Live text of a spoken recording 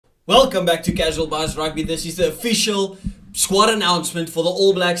Welcome back to Casual Buzz Rugby. This is the official squad announcement for the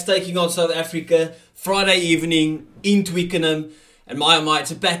All Blacks taking on South Africa Friday evening in Twickenham. And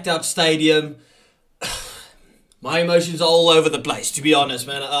it's a packed out stadium. My emotions are all over the place, to be honest,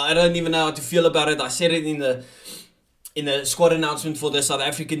 man. I don't even know how to feel about it. I said it in the squad announcement for the South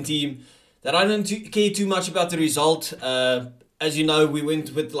African team that I don't care too much about the result. As you know, we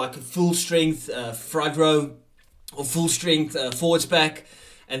went with like a full strength front row or full strength forwards pack.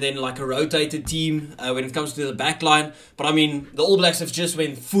 And then like a rotated team when it comes to the back line. But I mean, the All Blacks have just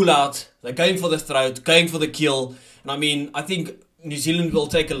went full out. They're going for the throat, going for the kill. And I mean, I think New Zealand will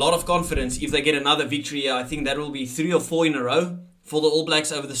take a lot of confidence if they get another victory. I think that will be 3 or 4 in a row for the All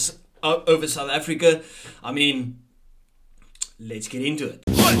Blacks over South Africa. I mean, let's get into it.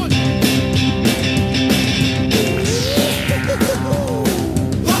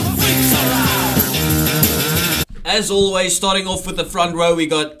 As always, starting off with the front row, we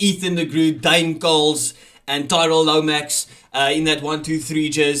got Ethan de Groot, Dane Coles, and Tyrell Lomax in that 1-2-3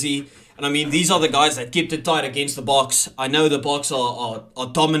 jersey. And I mean, these are the guys that kept it tight against the Boks. I know the Boks are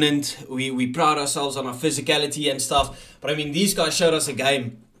dominant. We pride ourselves on our physicality and stuff. But I mean, these guys showed us a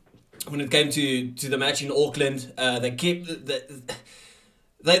game when it came to the match in Auckland.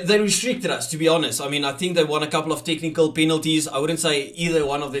 They restricted us, to be honest. I mean, I think they won a couple of technical penalties. I wouldn't say either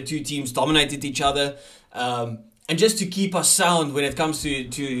one of the two teams dominated each other. And just to keep us sound when it comes to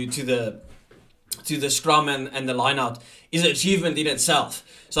the scrum and the line out is an achievement in itself.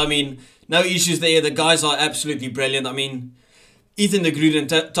 So I mean, no issues there. The guys are absolutely brilliant. I mean, Ethan de Groot and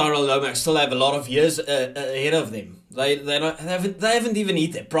Tyrell Lomax still have a lot of years ahead of them. They haven't even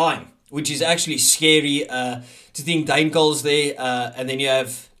hit their prime, which is actually scary to think. Dane Coles there, and then you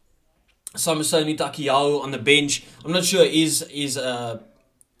have Samasoni Takiao on the bench. I'm not sure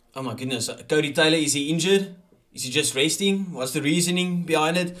oh my goodness, Cody Taylor, is he injured? Is he just resting? What's the reasoning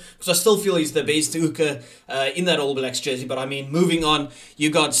behind it? Because I still feel he's the best hooker in that All Blacks jersey. But I mean, moving on, you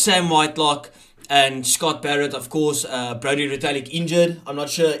got Sam Whitelock and Scott Barrett, of course. Brodie Retallick injured. I'm not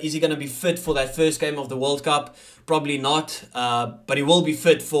sure, is he going to be fit for that first game of the World Cup? Probably not. But he will be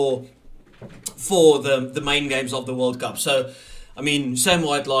fit for the main games of the World Cup. So, I mean, Sam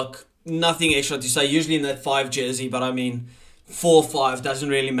Whitelock, nothing extra to say. Usually in that 5 jersey, but I mean, 4 or 5 doesn't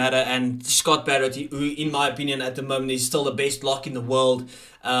really matter. And Scott Barrett, who in my opinion at the moment is still the best lock in the world.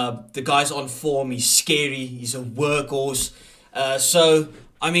 The guy's on form. He's scary. He's a workhorse. So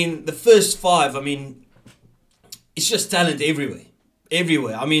I mean, the first 5, I mean, it's just talent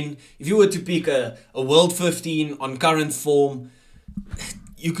everywhere. I mean, if you were to pick a World 15 on current form,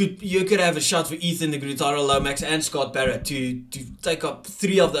 you could have a shot for Ethan de Groot, Tyrell Lomax and Scott Barrett to take up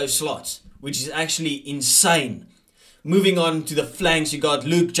 3 of those slots, which is actually insane. Moving on to the flanks, you got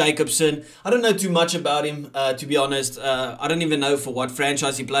Luke Jacobson. I don't know too much about him, to be honest. I don't even know for what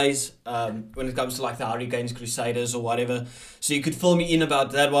franchise he plays when it comes to like the Hurricanes, Crusaders or whatever. So you could fill me in about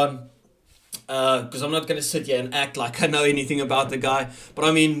that one. Because I'm not going to sit here and act like I know anything about the guy. But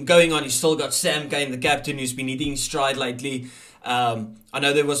I mean, going on, you still got Sam Cane, the captain, who's been hitting stride lately. I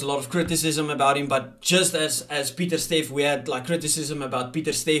know there was a lot of criticism about him, but just as Peter Steff, we had like criticism about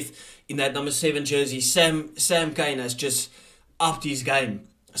Peter Steff in that number 7 jersey. Sam Cane has just upped his game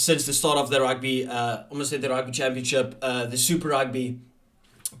since the start of the rugby, almost said the rugby championship, the Super Rugby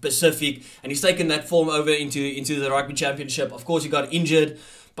Pacific, and he's taken that form over into the rugby championship. Of course, he got injured,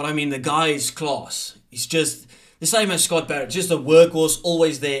 but I mean, the guy is class. He's just the same as Scott Barrett, just a workhorse,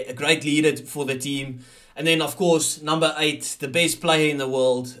 always there, a great leader for the team. And then, of course, number 8, the best player in the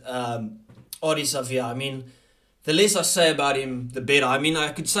world, Ardie Savea. I mean, the less I say about him, the better. I mean,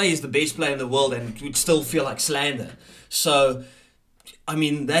 I could say he's the best player in the world and it would still feel like slander. So, I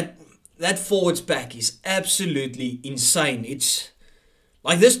mean, that forwards pack is absolutely insane. It's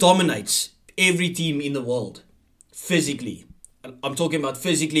like this dominates every team in the world, physically. I'm talking about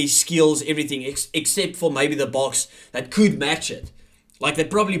physically, skills, everything, except for maybe the Boks that could match it. Like, they're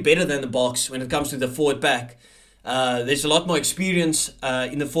probably better than the Boks when it comes to the forward pack. There's a lot more experience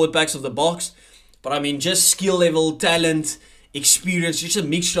in the forward packs of the Boks. But I mean, just skill level, talent, experience, just a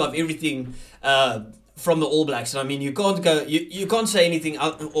mixture of everything from the All Blacks. And I mean, you can't go, you can't say anything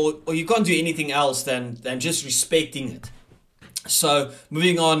or you can't do anything else than just respecting it. So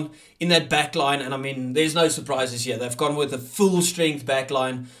moving on in that back line, and I mean, there's no surprises here. They've gone with a full strength back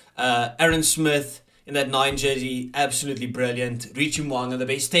line. Aaron Smith in that 9 jersey, absolutely brilliant. Richie Mo'unga, the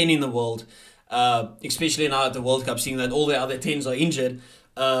best 10 in the world, especially now at the World Cup, seeing that all the other 10s are injured.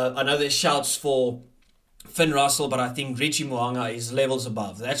 I know there's shouts for Finn Russell, but I think Richie Mo'unga is levels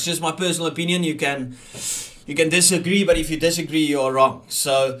above. That's just my personal opinion. You can disagree, but if you disagree, you're wrong.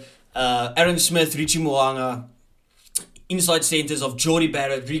 So Aaron Smith, Richie Mo'unga, inside centres of Geordie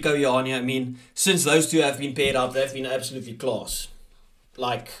Barrett, Rico Ioane. I mean, since those two have been paired up, they've been absolutely class.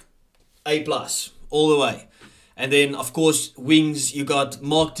 Like, A+, all the way. And then, of course, wings, you got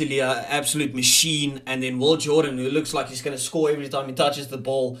Mark Talia, absolute machine, and then Will Jordan, who looks like he's going to score every time he touches the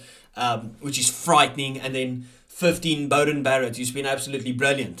ball, which is frightening. And then 15, Beauden Barrett, who's been absolutely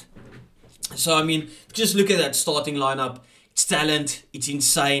brilliant. So, I mean, just look at that starting lineup. It's talent, it's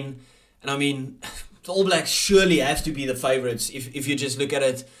insane. And, I mean, the All Blacks surely have to be the favourites if you just look at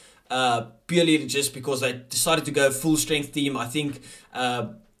it purely just because they decided to go full-strength team. I think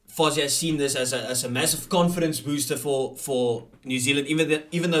Fozzie has seen this as a massive confidence booster for New Zealand,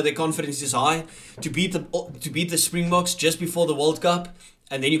 even though their confidence is high, to beat the Springboks just before the World Cup,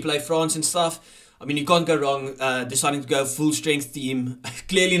 and then you play France and stuff. I mean, you can't go wrong deciding to go full strength team.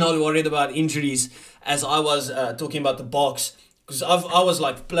 Clearly not worried about injuries, as I was talking about the Boks, because I was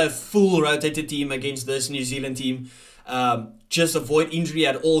like play a full rotated team against this New Zealand team. Just avoid injury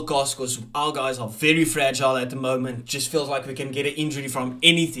at all costs, because our guys are very fragile at the moment. Just feels like we can get an injury from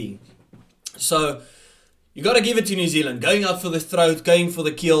anything. So you got to give it to New Zealand. Going up for the throat, going for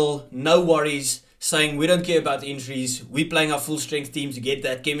the kill, no worries, saying we don't care about the injuries. We're playing our full strength team to get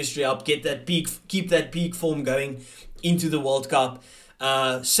that chemistry up, get that peak, keep that peak form going into the World Cup.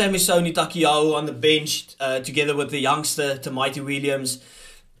 Samisoni Takiao on the bench together with the youngster Tamaiti Williams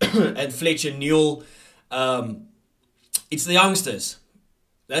and Fletcher Newell. It's the youngsters.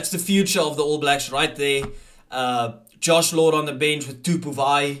 That's the future of the All Blacks right there. Josh Lord on the bench with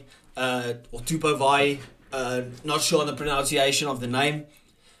Tupovai, or Tupovai, not sure on the pronunciation of the name.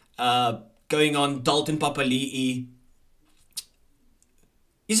 Going on Dalton Papali'i.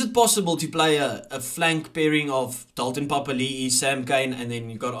 Is it possible to play a flank pairing of Dalton Papali'i, Sam Cane, and then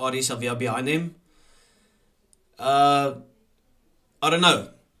you've got Adi Savia behind him? I don't know.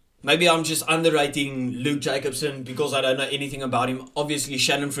 Maybe I'm just underrating Luke Jacobson because I don't know anything about him. Obviously,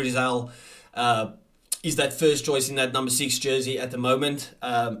 Shannon Frizzell is that first choice in that number 6 jersey at the moment.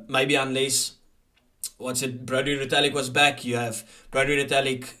 Maybe unless, Brodie Retallick was back. You have Brodie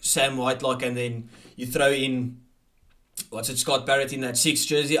Retallick, Sam Whitelock, and then you throw in, Scott Barrett in that 6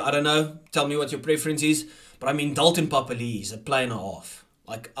 jersey. I don't know. Tell me what your preference is. But I mean, Dalton Papali'i is a play and a half.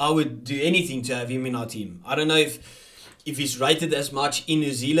 Like, I would do anything to have him in our team. I don't know if he's rated as much in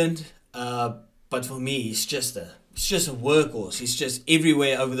New Zealand, but for me, he's just a workhorse. He's just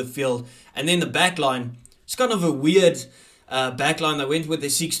everywhere over the field. And then the back line, it's kind of a weird back line. They went with the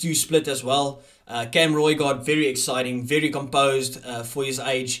 6-2 split as well. Cam Roygaard, very exciting, very composed for his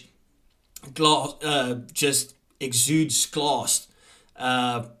age. Just exudes class.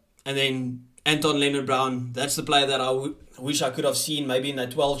 And then Anton Leonard-Brown, that's the player that I wish I could have seen maybe in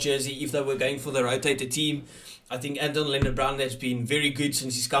that 12 jersey if they were going for the rotated team. I think Anton Leonard-Brown has been very good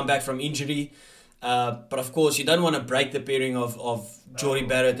since he's come back from injury. But of course, you don't want to break the pairing of Geordie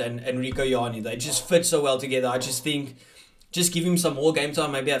Barrett and Rico Ioane. They just fit so well together. I just think, just give him some more game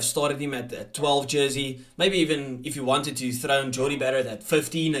time. Maybe I've started him at the 12 jersey. Maybe even if you wanted to throw in Geordie Barrett at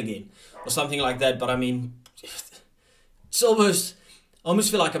 15 again or something like that. But I mean, it's almost, I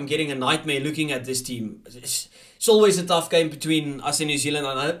almost feel like I'm getting a nightmare looking at this team. It's always a tough game between us and New Zealand.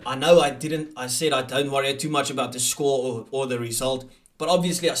 I said I don't worry too much about the score or the result. But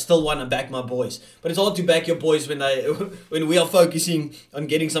obviously, I still want to back my boys. But it's hard to back your boys when we are focusing on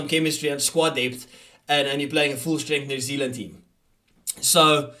getting some chemistry and squad depth and you're playing a full-strength New Zealand team.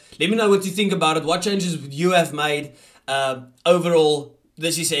 So, let me know what you think about it. What changes you have made. Overall,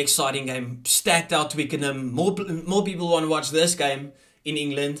 this is an exciting game. Stacked out Twickenham. More people want to watch this game in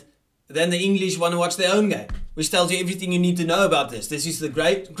England than the English want to watch their own game, which tells you everything you need to know about this. This is the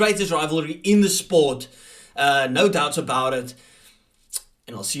greatest rivalry in the sport. No doubts about it.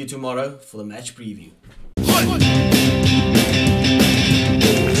 And I'll see you tomorrow for the match preview.